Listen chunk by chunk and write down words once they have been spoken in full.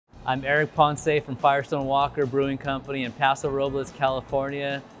I'm Eric Ponce from Firestone Walker Brewing Company in Paso Robles,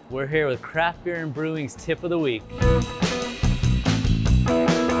 California. We're here with Craft Beer and Brewing's Tip of the Week.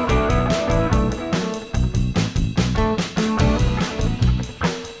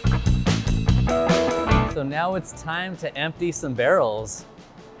 So now it's time to empty some barrels.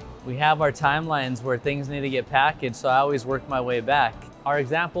 We have our timelines where things need to get packaged, so I always work my way back. Our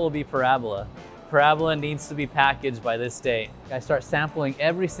example will be Parabola. Parabola needs to be packaged by this date. I start sampling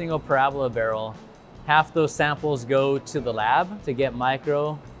every single Parabola barrel. Half those samples go to the lab to get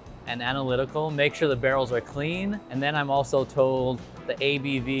micro and analytical, make sure the barrels are clean, and then I'm also told the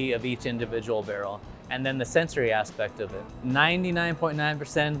ABV of each individual barrel, and then the sensory aspect of it.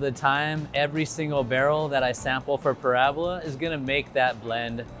 99.9% of the time, every single barrel that I sample for Parabola is gonna make that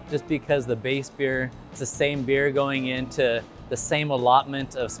blend just because the base beer, it's the same beer going into the same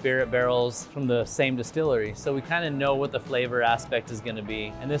allotment of spirit barrels from the same distillery. So we kind of know what the flavor aspect is gonna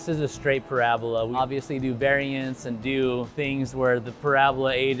be. And this is a straight Parabola. We obviously do variants and do things where the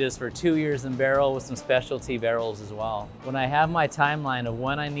Parabola ages for 2 years in barrel with some specialty barrels as well. When I have my timeline of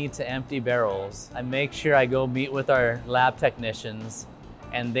when I need to empty barrels, I make sure I go meet with our lab technicians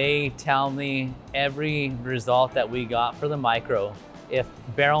and they tell me every result that we got for the micro. If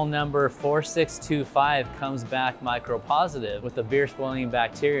barrel number 4625 comes back micro positive with the beer spoiling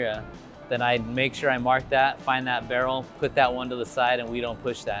bacteria, then I make sure I mark that, find that barrel, put that one to the side, and we don't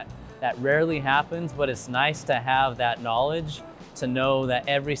push that. That rarely happens, but it's nice to have that knowledge to know that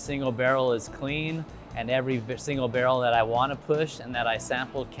every single barrel is clean and every single barrel that I want to push and that I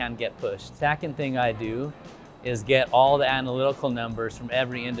sampled can get pushed. Second thing I do is get all the analytical numbers from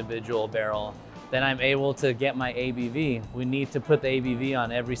every individual barrel. Then I'm able to get my ABV. We need to put the ABV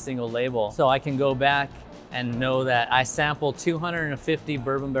on every single label. So I can go back and know that I sampled 250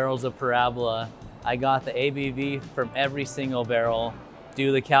 bourbon barrels of Parabola. I got the ABV from every single barrel,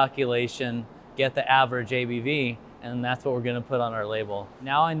 do the calculation, get the average ABV, and that's what we're gonna put on our label.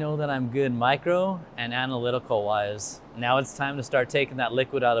 Now I know that I'm good micro and analytical wise. Now it's time to start taking that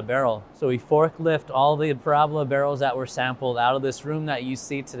liquid out of barrel. So we forklift all the Parabola barrels that were sampled out of this room that you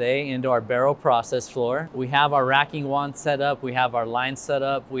see today into our barrel process floor. We have our racking wand set up, we have our line set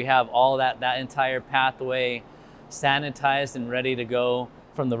up, we have all that entire pathway sanitized and ready to go,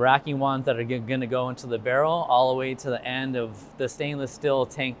 from the racking wands that are gonna go into the barrel all the way to the end of the stainless steel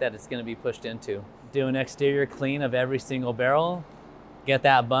tank that it's gonna be pushed into. Do an exterior clean of every single barrel, get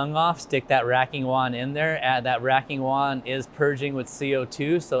that bung off, stick that racking wand in there. That racking wand is purging with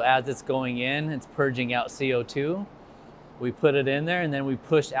CO2, so as it's going in, it's purging out CO2. We put it in there and then we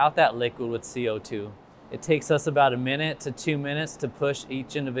push out that liquid with CO2. It takes us about 1 minute to 2 minutes to push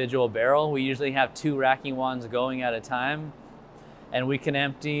each individual barrel. We usually have 2 racking wands going at a time, and we can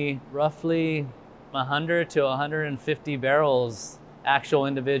empty roughly 100 to 150 barrels, actual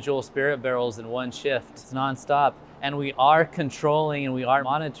individual spirit barrels in one shift. It's nonstop. And we are controlling and we are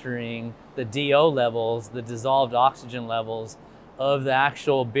monitoring the DO levels, the dissolved oxygen levels of the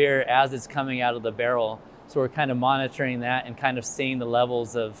actual beer as it's coming out of the barrel. So we're kind of monitoring that and kind of seeing the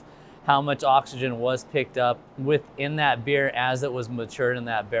levels of how much oxygen was picked up within that beer as it was matured in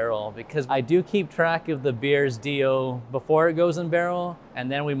that barrel. Because I do keep track of the beer's DO before it goes in barrel,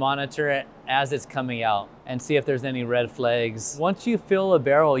 and then we monitor it as it's coming out and see if there's any red flags. Once you fill a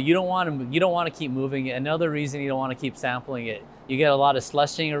barrel, you don't want to keep moving it. Another reason you don't want to keep sampling it, you get a lot of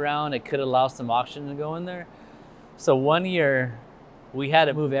slushing around. It could allow some oxygen to go in there. So 1 year, we had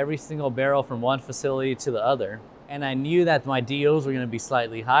to move every single barrel from one facility to the other. And I knew that my DOs were going to be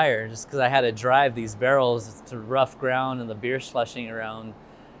slightly higher just because I had to drive these barrels to rough ground and the beer slushing around.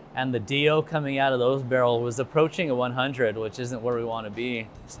 And the DO coming out of those barrels was approaching a 100, which isn't where we want to be.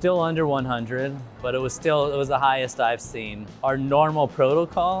 Still under 100, but it was the highest I've seen. Our normal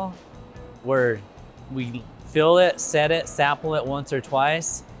protocol, where we fill it, set it, sample it once or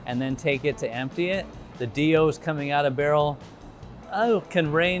twice, and then take it to empty it, the DOs coming out of barrel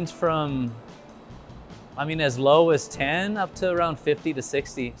can range from, as low as 10 up to around 50 to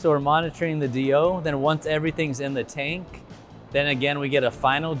 60. So we're monitoring the DO. Then once everything's in the tank, then again, we get a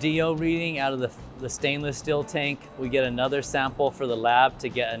final DO reading out of the stainless steel tank. We get another sample for the lab to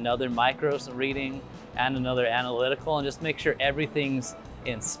get another micros reading and another analytical, and just make sure everything's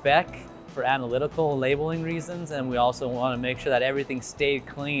in spec for analytical labeling reasons. And we also want to make sure that everything stayed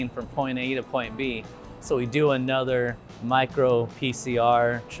clean from point A to point B. So we do another micro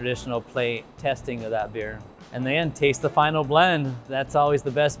PCR traditional plate testing of that beer. And then taste the final blend. That's always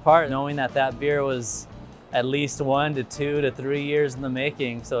the best part, knowing that that beer was at least 1 to 2 to 3 years in the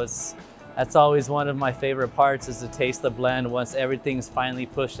making. So that's always one of my favorite parts, is to taste the blend once everything's finally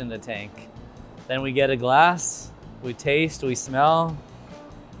pushed in the tank. Then we get a glass, we taste, we smell,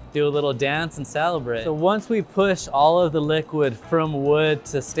 do a little dance and celebrate. So once we push all of the liquid from wood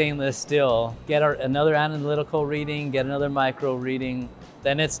to stainless steel, get another analytical reading, get another micro reading,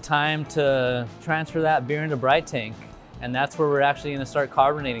 then it's time to transfer that beer into brite tank. And that's where we're actually gonna start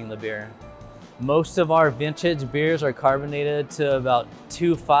carbonating the beer. Most of our vintage beers are carbonated to about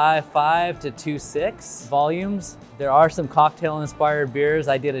 2.55 to 2.6 volumes. There are some cocktail inspired beers.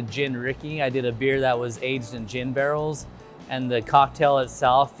 I did a gin Ricky. I did a beer that was aged in gin barrels, and the cocktail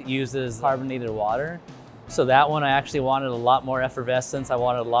itself uses carbonated water. So that one I actually wanted a lot more effervescence. I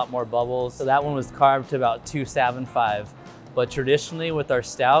wanted a lot more bubbles. So that one was carved to about 2.75. But traditionally with our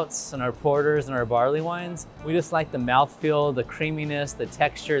stouts and our porters and our barley wines, we just like the mouthfeel, the creaminess, the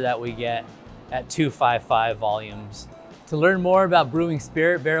texture that we get at 2.55 volumes. To learn more about brewing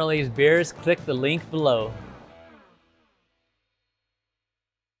spirit barrel-aged beers, click the link below.